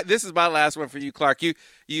 well, this is my last one for you, Clark.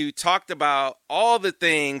 You talked about all the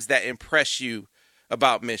things that impress you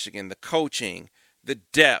about Michigan, the coaching, the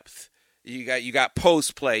depth. You got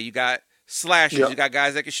post play, you got slashers, You got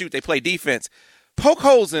guys that can shoot, they play defense. Poke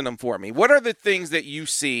holes in them for me. What are the things that you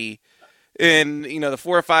see in, the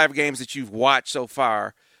 4 or 5 games that you've watched so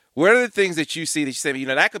far? What are the things that you see that you say,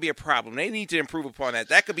 that could be a problem? They need to improve upon that.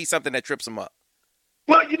 That could be something that trips them up.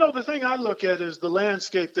 Well, the thing I look at is the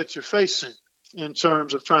landscape that you're facing in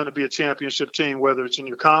terms of trying to be a championship team, whether it's in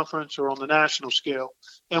your conference or on the national scale.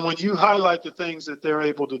 And when you highlight the things that they're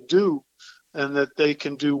able to do and that they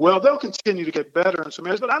can do well, they'll continue to get better in some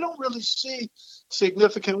areas. But I don't really see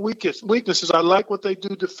significant weaknesses. I like what they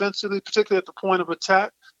do defensively, particularly at the point of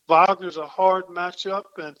attack. Wagner's a hard matchup,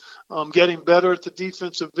 and getting better at the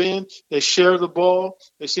defensive end. They share the ball.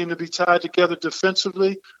 They seem to be tied together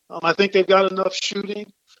defensively. I think they've got enough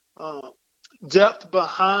shooting. Depth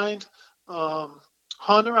behind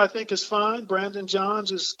Hunter, I think, is fine. Brandon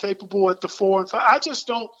Johns is capable at the 4 and 5. I just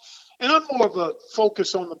don't. And I'm more of a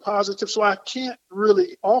focus on the positive, so I can't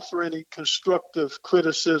really offer any constructive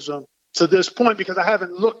criticism to this point because I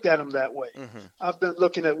haven't looked at them that way. Mm-hmm. I've been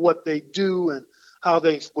looking at what they do and how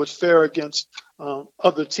they would fare against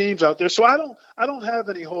other teams out there. So I don't have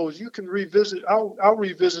any holes. You can revisit. I'll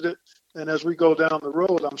revisit it, and as we go down the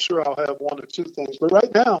road, I'm sure I'll have 1 or 2 things. But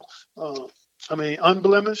right now,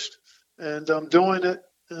 unblemished, and I'm doing it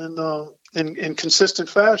in consistent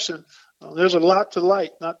fashion. There's a lot to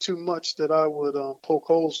like, not too much that I would poke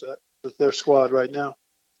holes at with their squad right now.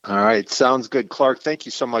 All right. Sounds good. Clark, thank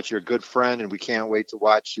you so much. You're a good friend, and we can't wait to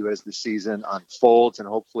watch you as the season unfolds, and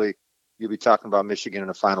hopefully you'll be talking about Michigan in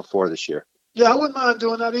the Final Four this year. Yeah, I wouldn't mind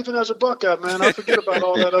doing that even as a Buckeye, man. I forget about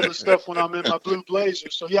all that other stuff when I'm in my blue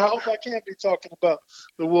blazers. So, yeah, I hope I can be talking about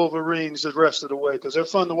the Wolverines the rest of the way because they're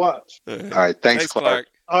fun to watch. All right. Thanks, Clark.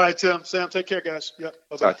 All right, Tim. Sam, take care, guys. Yep.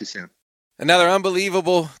 Bye-bye. Talk to you soon. Another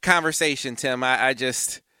unbelievable conversation, Tim. I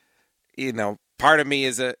just, part of me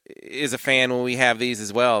is a fan when we have these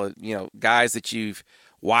as well. Guys that you've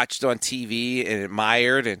watched on TV and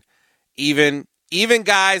admired, and even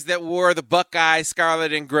guys that wore the Buckeye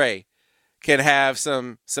scarlet and gray can have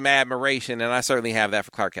some admiration, and I certainly have that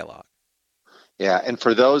for Clark Kellogg. Yeah, and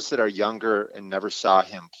for those that are younger and never saw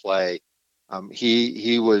him play,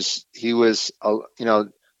 he was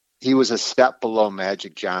a step below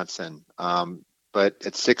Magic Johnson, but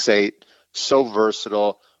at 6'8", so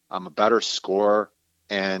versatile, a better scorer,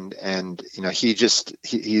 and he's just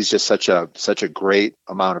such a great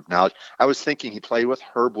amount of knowledge. I was thinking he played with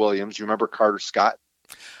Herb Williams. You remember Carter Scott?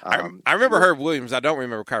 I remember Herb Williams. I don't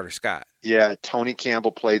remember Carter Scott. Yeah, Tony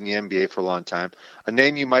Campbell played in the NBA for a long time. A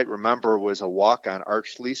name you might remember was a walk-on,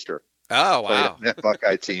 Arch Leister. Oh, wow. That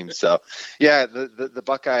Buckeye team. So, yeah, the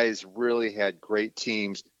Buckeyes really had great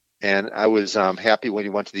teams, and I was happy when he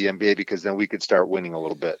went to the NBA because then we could start winning a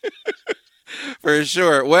little bit. For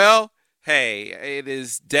sure. Well, hey, it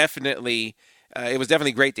was definitely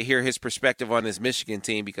great to hear his perspective on this Michigan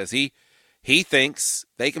team because he thinks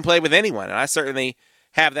they can play with anyone, and I certainly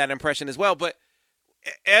have that impression as well. But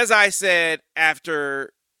as I said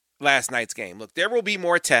after last night's game, look, there will be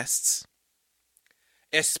more tests,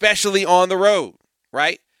 especially on the road,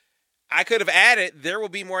 right? I could have added there will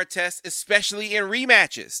be more tests, especially in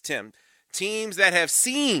rematches, Tim. Teams that have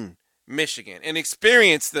seen Michigan and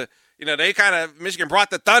experienced Michigan brought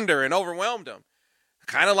the thunder and overwhelmed them.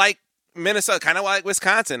 kind of like Minnesota, kind of like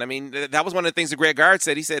Wisconsin. I mean, that was one of the things that Greg Gard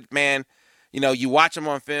said. He said, man, you watch them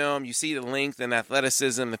on film, you see the length and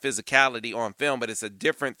athleticism, the physicality on film, but it's a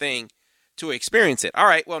different thing to experience it. All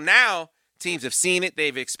right, well, now teams have seen it.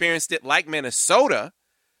 They've experienced it, like Minnesota,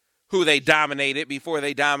 who they dominated before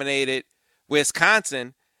they dominated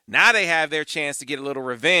Wisconsin. Now they have their chance to get a little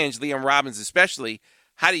revenge, Liam Robbins especially.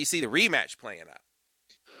 How do you see the rematch playing out?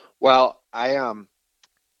 Well,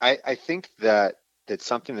 I think that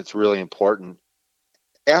something that's really important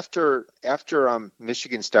after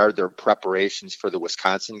Michigan started their preparations for the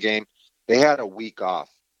Wisconsin game, they had a week off,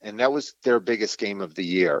 and that was their biggest game of the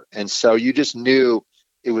year. And so you just knew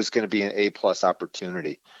it was going to be an A+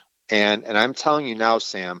 opportunity. And I'm telling you now,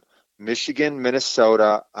 Sam, Michigan,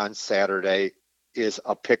 Minnesota on Saturday is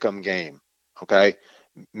a pick'em game. Okay.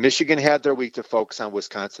 Michigan had their week to focus on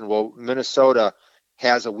Wisconsin. Well, Minnesota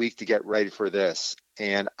has a week to get ready for this.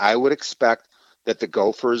 And I would expect that the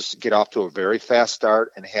Gophers get off to a very fast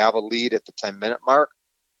start and have a lead at the 10-minute mark.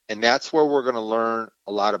 And that's where we're going to learn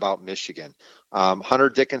a lot about Michigan. Hunter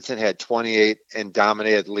Dickinson had 28 and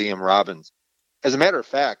dominated Liam Robbins. As a matter of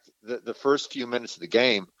fact, the first few minutes of the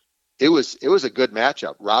game, it was a good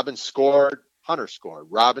matchup. Robbins scored, Hunter scored,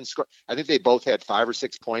 Robbins scored. I think they both had 5 or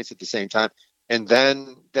 6 points at the same time. And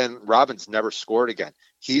then Robbins never scored again.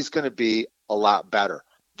 He's going to be a lot better.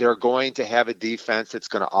 They're going to have a defense that's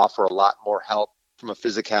going to offer a lot more help from a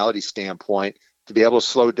physicality standpoint to be able to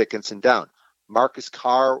slow Dickinson down. Marcus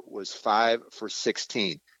Carr was 5 for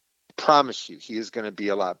 16. I promise you, he is going to be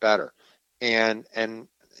a lot better. And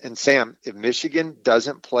Sam, if Michigan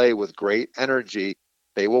doesn't play with great energy,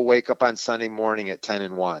 they will wake up on Sunday morning at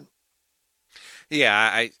 10-1.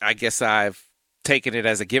 Yeah, I guess I've taken it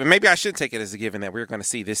as a given. Maybe I should take it as a given that we're going to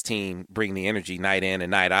see this team bring the energy night in and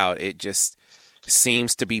night out. It just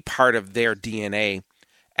seems to be part of their DNA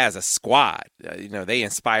as a squad. They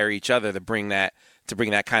inspire each other to bring that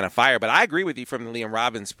kind of fire. But I agree with you from the Liam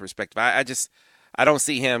Robbins perspective. I don't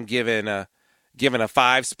see him given a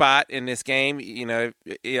 5 spot in this game.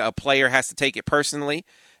 A player has to take it personally,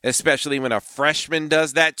 especially when a freshman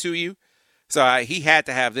does that to you. So he had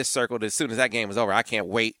to have this circled as soon as that game was over. I can't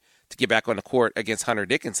wait to get back on the court against Hunter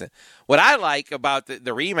Dickinson. What I like about the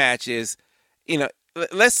rematch is,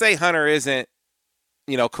 let's say Hunter isn't,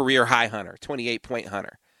 career high Hunter, 28-point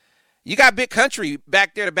Hunter. You got Big Country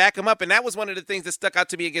back there to back him up, and that was one of the things that stuck out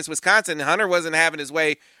to me against Wisconsin. Hunter wasn't having his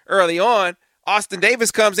way early on. Austin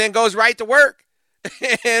Davis comes in, goes right to work,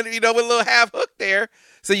 and with a little half hook there.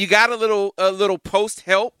 So you got a little post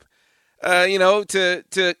help,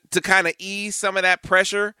 to kind of ease some of that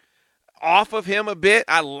pressure off of him a bit.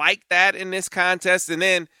 I like that in this contest. And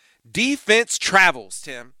then defense travels,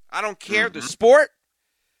 Tim. I don't care the sport.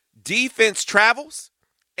 Defense travels,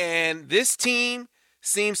 and this team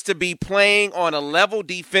seems to be playing on a level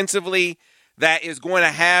defensively that is going to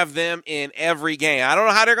have them in every game. I don't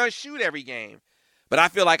know how they're going to shoot every game, but I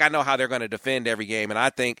feel like I know how they're going to defend every game, and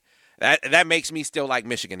I think that makes me still like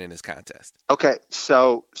Michigan in this contest. Okay,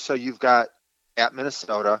 so you've got at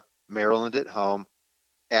Minnesota, Maryland at home,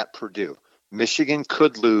 at Purdue. Michigan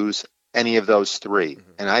could lose any of those 3,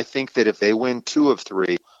 and I think that if they win 2 of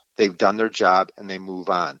 3, they've done their job and they move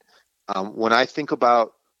on. When I think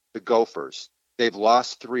about the Gophers, they've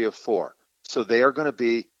lost 3 of 4. So they are going to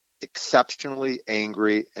be exceptionally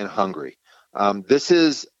angry and hungry. This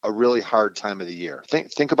is a really hard time of the year.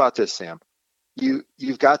 Think about this, Sam.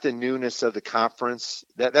 You've got the newness of the conference.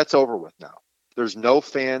 That's over with now. There's no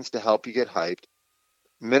fans to help you get hyped.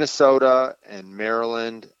 Minnesota and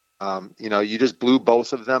Maryland, you just blew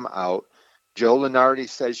both of them out. Joe Lunardi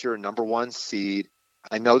says you're a number 1 seed.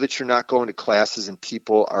 I know that you're not going to classes and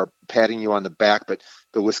people are patting you on the back, but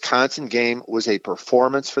the Wisconsin game was a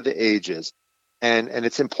performance for the ages. And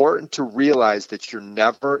it's important to realize that you're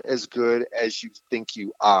never as good as you think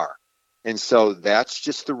you are. And so that's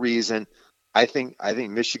just the reason I think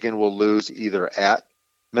Michigan will lose either at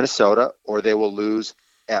Minnesota or they will lose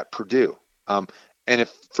at Purdue. And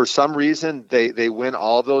if for some reason they win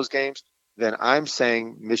all of those games, then I'm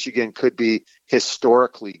saying Michigan could be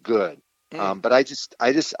historically good. But I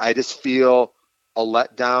just feel a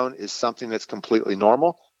letdown is something that's completely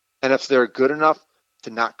normal. And if they're good enough to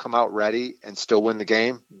not come out ready and still win the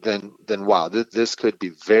game, then wow, this could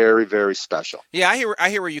be very, very special. Yeah, I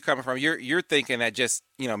hear where you're coming from. You're thinking that just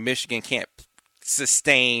Michigan can't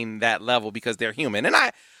sustain that level because they're human, and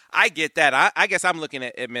I get that. I guess I'm looking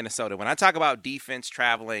at Minnesota when I talk about defense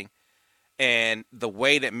traveling and the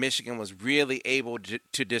way that Michigan was really able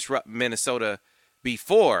to disrupt Minnesota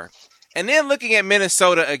before. And then looking at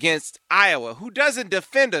Minnesota against Iowa, who doesn't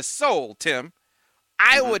defend a soul, Tim.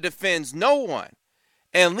 Iowa defends no one.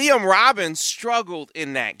 And Liam Robbins struggled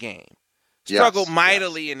in that game. Struggled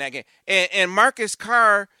mightily in that game. And Marcus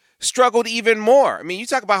Carr struggled even more. I mean, you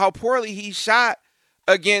talk about how poorly he shot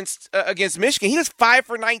against Michigan. He was 5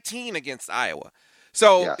 for 19 against Iowa.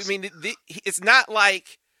 So, I mean, it's not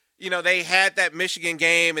like, they had that Michigan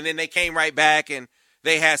game and then they came right back and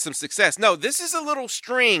they had some success. No, this is a little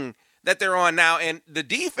string that they're on now, and the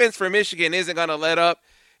defense for Michigan isn't going to let up.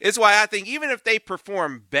 It's why I think even if they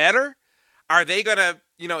perform better, are they going to,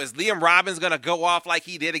 is Liam Robbins going to go off like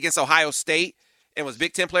he did against Ohio State and was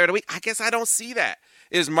Big Ten Player of the Week? I guess I don't see that.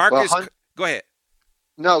 Is Marcus – go ahead.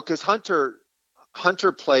 No, because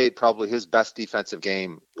Hunter played probably his best defensive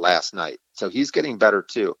game last night, so he's getting better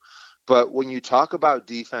too. But when you talk about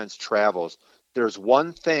defense travels, there's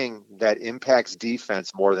one thing that impacts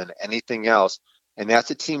defense more than anything else, and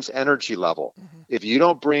that's a team's energy level. Mm-hmm. If you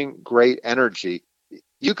don't bring great energy,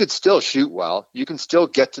 you could still shoot well. You can still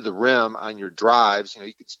get to the rim on your drives.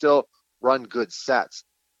 You could still run good sets,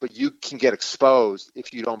 but you can get exposed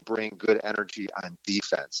if you don't bring good energy on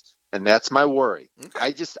defense. And that's my worry.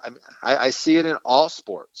 Okay. I see it in all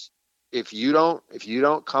sports. If you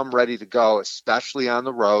don't come ready to go, especially on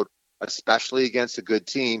the road, especially against a good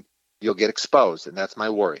team, you'll get exposed, and that's my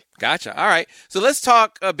worry. Gotcha. All right. So let's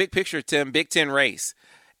talk big picture, Tim. Big Ten race.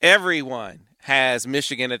 Everyone has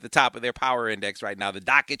Michigan at the top of their power index right now, the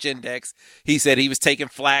Dockage index. He said he was taking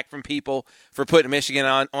flack from people for putting Michigan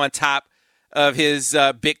on top of his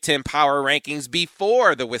Big Ten power rankings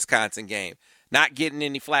before the Wisconsin game. Not getting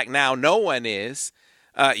any flack now. No one is.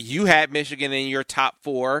 You had Michigan in your top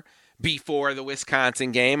 4 before the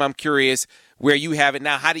Wisconsin game. I'm curious where you have it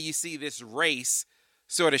now. How do you see this race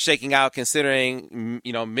sort of shaking out, considering,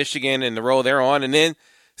 Michigan and the role they're on, and then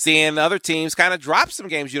seeing other teams kind of drop some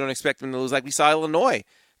games you don't expect them to lose, like we saw Illinois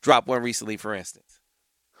drop one recently, for instance?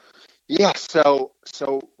 Yeah, so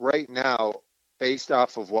right now, based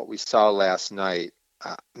off of what we saw last night,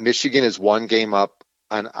 Michigan is 1 game up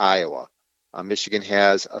on Iowa. Michigan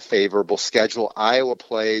has a favorable schedule. Iowa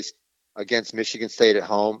plays against Michigan State at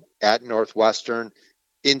home, at Northwestern,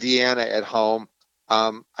 Indiana at home.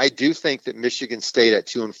 I do think that Michigan State at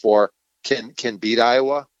 2-4 can beat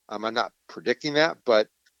Iowa. I'm not predicting that, but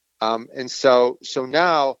and so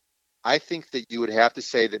now I think that you would have to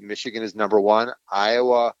say that Michigan is number 1,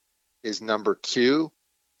 Iowa is number 2,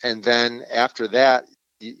 and then after that,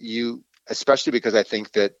 you especially because I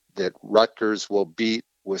think that Rutgers will beat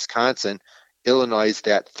Wisconsin, Illinois is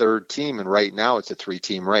that 3rd team, and right now it's a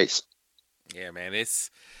 3-team race. Yeah, man,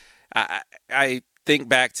 I think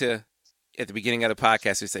back to at the beginning of the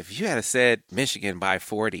podcast, we said, if you had said Michigan by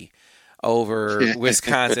 40 over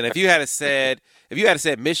Wisconsin, if you had said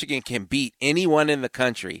Michigan can beat anyone in the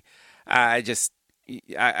country,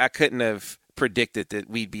 I couldn't have predicted that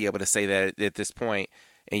we'd be able to say that at this point,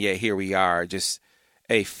 and yet here we are, just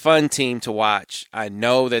a fun team to watch. I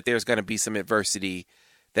know that there's going to be some adversity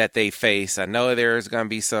that they face. I know there's going to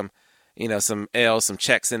be some L's, some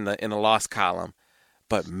checks in the loss column.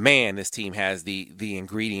 But, man, this team has the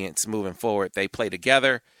ingredients moving forward. They play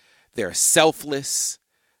together. They're selfless.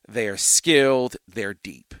 They're skilled. They're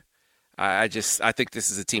deep. I think this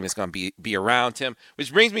is a team that's going to be around, Tim.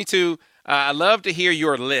 Which brings me to I love to hear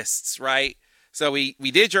your lists, right? So we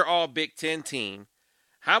did your all Big Ten team.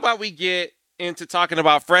 How about we get into talking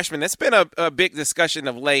about freshmen? That's been a big discussion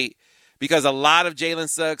of late because a lot of Jalen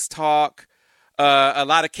Suggs talk, a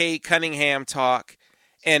lot of Cade Cunningham talk.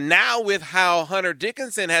 And now with how Hunter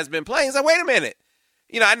Dickinson has been playing, it's like, wait a minute.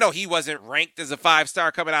 I know he wasn't ranked as a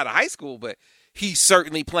 5-star coming out of high school, but he's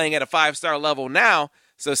certainly playing at a 5-star level now.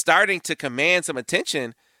 So starting to command some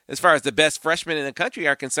attention as far as the best freshmen in the country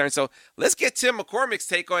are concerned. So let's get Tim McCormick's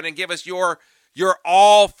take on it and give us your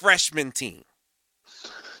all freshman team.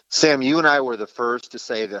 Sam, you and I were the first to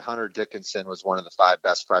say that Hunter Dickinson was one of the 5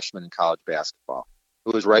 best freshmen in college basketball.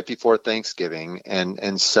 It was right before Thanksgiving,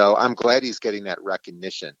 and so I'm glad he's getting that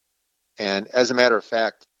recognition. And as a matter of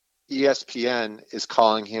fact, ESPN is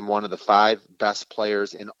calling him one of the 5 best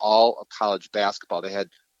players in all of college basketball. They had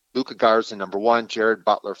Luka Garza number 1, Jared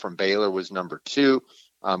Butler from Baylor was number 2,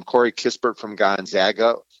 Corey Kispert from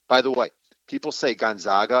Gonzaga. By the way, people say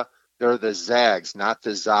Gonzaga, they're the Zags, not the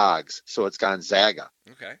Zogs, so it's Gonzaga.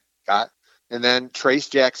 Okay. And then Trace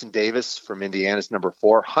Jackson Davis from Indiana's number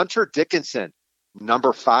 4, Hunter Dickinson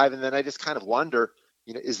number 5, and then I just kind of wonder,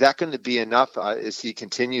 is that going to be enough as he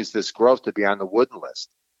continues this growth to be on the Wooden list?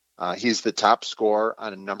 He's the top scorer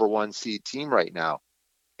on a number 1 seed team right now,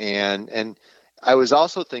 and I was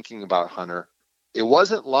also thinking about Hunter. It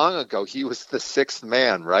wasn't long ago he was the 6th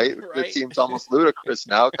man, right? It seems almost ludicrous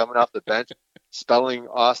now coming off the bench, spelling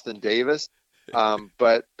Austin Davis.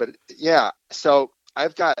 But yeah, so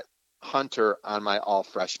I've got Hunter on my all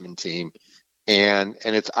freshman team, and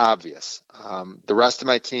it's obvious. The rest of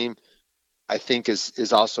my team, I think,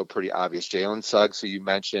 is also pretty obvious. Jalen Suggs, who you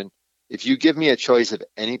mentioned. If you give me a choice of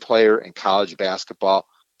any player in college basketball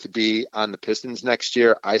to be on the Pistons next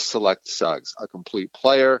year, I select Suggs, a complete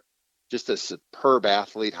player, just a superb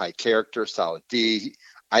athlete, high character, solid D.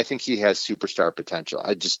 I think he has superstar potential.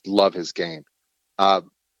 I just love his game.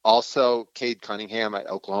 Also, Cade Cunningham at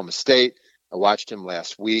Oklahoma State. I watched him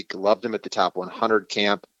last week. Loved him at the top 100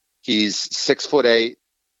 camp. He's 6'8",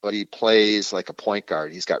 but he plays like a point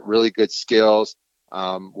guard. He's got really good skills.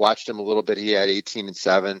 Watched him a little bit. He had 18 and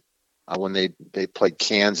 7 when they played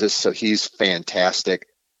Kansas, so he's fantastic.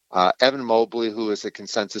 Evan Mobley, who is a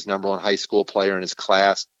consensus #1 high school player in his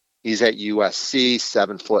class. He's at USC,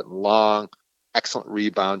 7 foot and long, excellent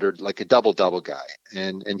rebounder, like a double-double guy.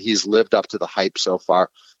 And he's lived up to the hype so far.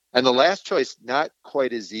 And the last choice, not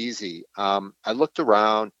quite as easy. I looked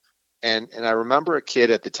around, and I remember a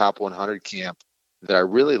kid at the top 100 camp that I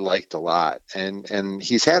really liked a lot. And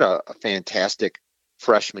he's had a fantastic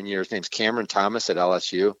freshman year. His name's Cameron Thomas at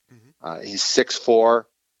LSU. He's 6'4".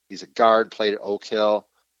 He's a guard, played at Oak Hill.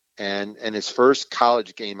 And his first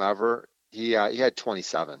college game ever, he had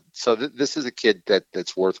 27. So this is a kid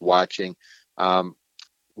that's worth watching.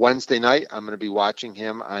 Wednesday night, I'm going to be watching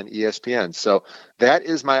him on ESPN. So that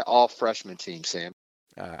is my all-freshman team, Sam.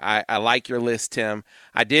 I like your list, Tim.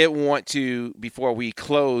 I did want to, before we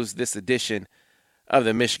close this edition of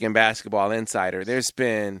the Michigan Basketball Insider, there's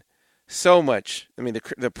been so much. I mean,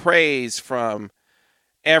 the praise from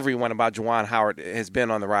everyone about Juwan Howard has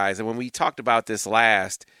been on the rise. And when we talked about this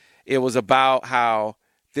last, it was about how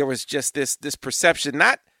there was just this perception,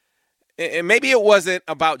 and maybe it wasn't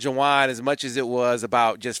about Juwan as much as it was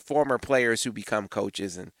about just former players who become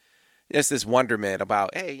coaches, and just this wonderment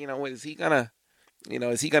about, hey, is he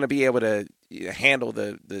gonna be able to handle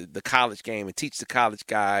the college game and teach the college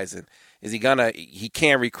guys, and is he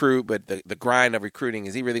can recruit, but the grind of recruiting,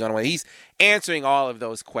 is he really gonna win? He's answering all of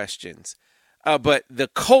those questions, but the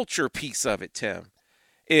culture piece of it, Tim,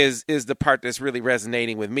 is the part that's really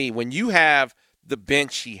resonating with me. When you have the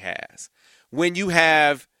bench he has, when you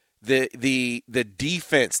have the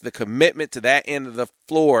defense, the commitment to that end of the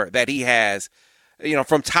floor that he has,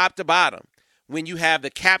 from top to bottom, when you have the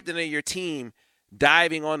captain of your team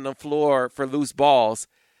diving on the floor for loose balls,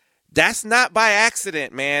 that's not by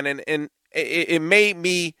accident, man. And it made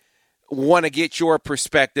me want to get your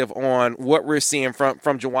perspective on what we're seeing from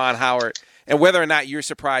Juwan Howard and whether or not you're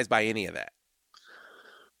surprised by any of that.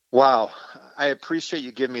 Wow. I appreciate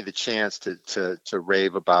you giving me the chance to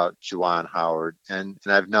rave about Juwan Howard. And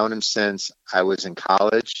I've known him since I was in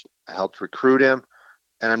college. I helped recruit him.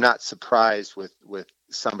 And I'm not surprised with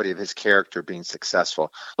somebody of his character being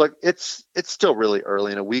successful. Look, it's still really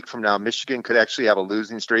early. In a week from now, Michigan could actually have a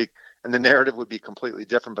losing streak, and the narrative would be completely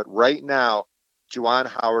different. But right now, Juwan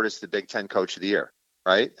Howard is the Big Ten Coach of the Year,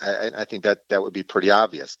 right? I think that would be pretty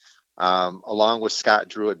obvious. Along with Scott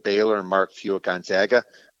Drew at Baylor and Mark Few at Gonzaga,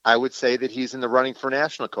 I would say that he's in the running for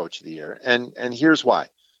National Coach of the Year. And here's why.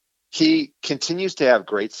 He continues to have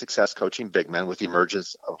great success coaching big men with the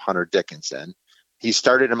emergence of Hunter Dickinson. He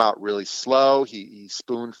started him out really slow. He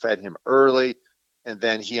spoon-fed him early, and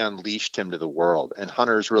then he unleashed him to the world. And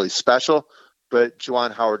Hunter is really special, but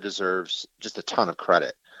Juwan Howard deserves just a ton of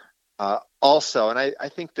credit. Also, and I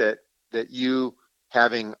think that you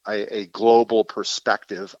having a global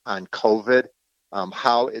perspective on COVID,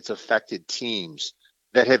 how it's affected teams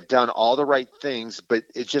that have done all the right things, but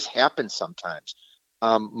it just happens sometimes.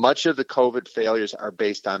 Much of the COVID failures are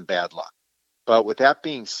based on bad luck. But with that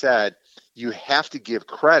being said, you have to give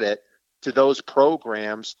credit to those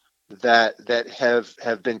programs that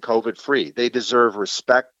have been COVID free. They deserve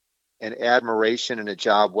respect and admiration and a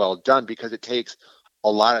job well done, because it takes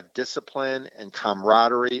a lot of discipline and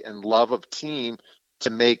camaraderie and love of team to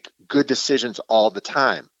make good decisions all the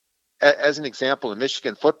time. As an example, the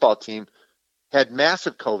Michigan football team had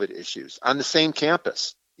massive COVID issues on the same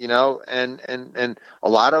campus, and a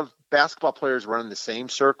lot of basketball players run in the same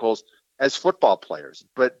circles as football players.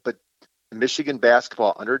 But Michigan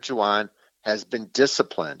basketball under Juwan has been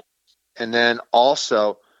disciplined. And then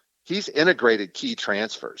also he's integrated key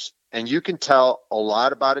transfers. And you can tell a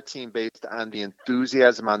lot about a team based on the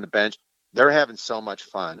enthusiasm on the bench. They're having so much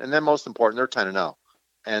fun. And then most important, they're 10-0.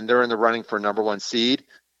 And they're in the running for #1 seed.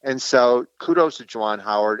 And so kudos to Juwan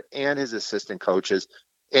Howard and his assistant coaches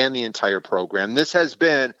and the entire program. This has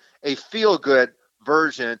been a feel-good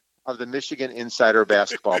version of the Michigan Insider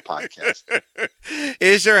Basketball Podcast.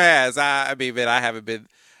 It sure has. I mean, man, I haven't been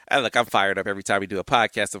 – look, I'm fired up every time we do a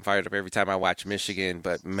podcast. I'm fired up every time I watch Michigan.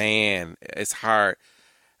 But, man, it's hard.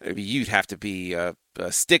 you'd have to be a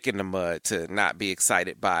stick in the mud to not be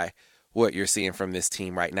excited by what you're seeing from this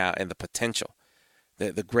team right now and the potential,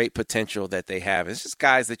 the great potential that they have. It's just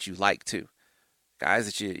guys that you like too. Guys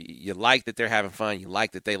that you like that they're having fun, you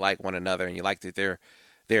like that they like one another, and you like that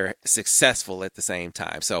they're successful at the same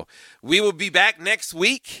time. So we will be back next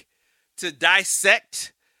week to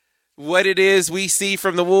dissect what it is we see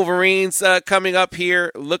from the Wolverines coming up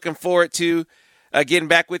here. Looking forward to getting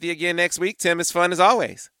back with you again next week. Tim, it's fun as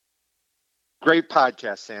always. Great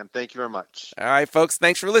podcast, Sam. Thank you very much. All right, folks,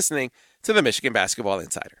 thanks for listening to the Michigan Basketball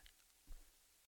Insider.